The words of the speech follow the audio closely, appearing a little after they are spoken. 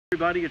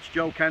Everybody, it's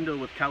Joe Kendall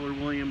with Keller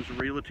Williams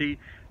Realty.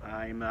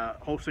 I'm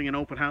hosting an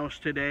open house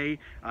today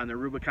on the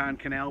Rubicon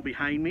Canal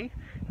behind me.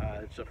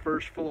 It's a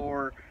first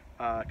floor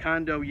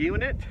condo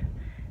unit.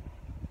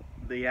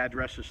 The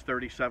address is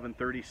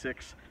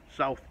 3736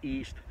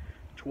 Southeast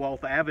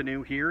 12th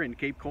Avenue here in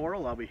Cape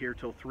Coral. I'll be here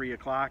till 3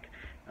 o'clock.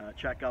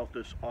 Check out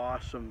this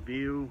awesome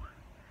view.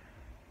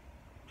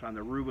 It's on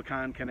the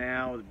Rubicon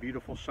Canal. It's a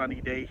beautiful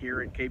sunny day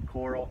here at Cape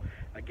Coral.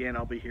 Again,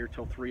 I'll be here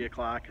till 3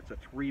 o'clock. It's a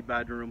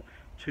 3-bedroom,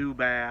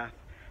 2-bath.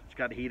 It's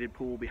got a heated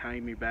pool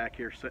behind me back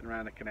here sitting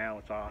around the canal.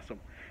 It's awesome.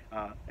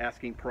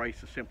 Asking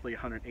price is simply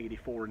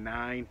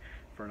 $184,900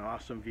 for an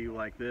awesome view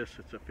like this.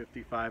 It's a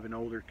 55 and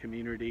older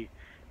community.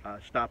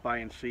 Stop by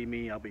and see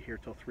me. I'll be here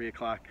till 3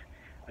 o'clock.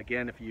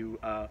 Again, if you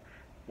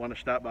want to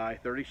stop by,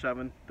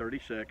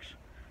 3736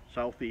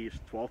 Southeast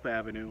 12th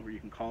Avenue, or you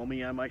can call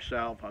me on my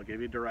cell. I'll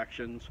give you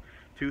directions,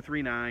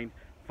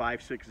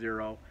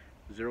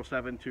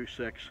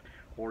 239-560-0726,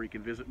 or you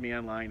can visit me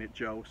online at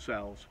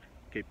joesells,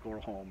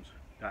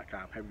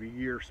 CapeCoralHomes.com. Have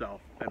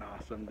yourself an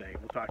awesome day.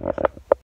 We'll talk to you soon.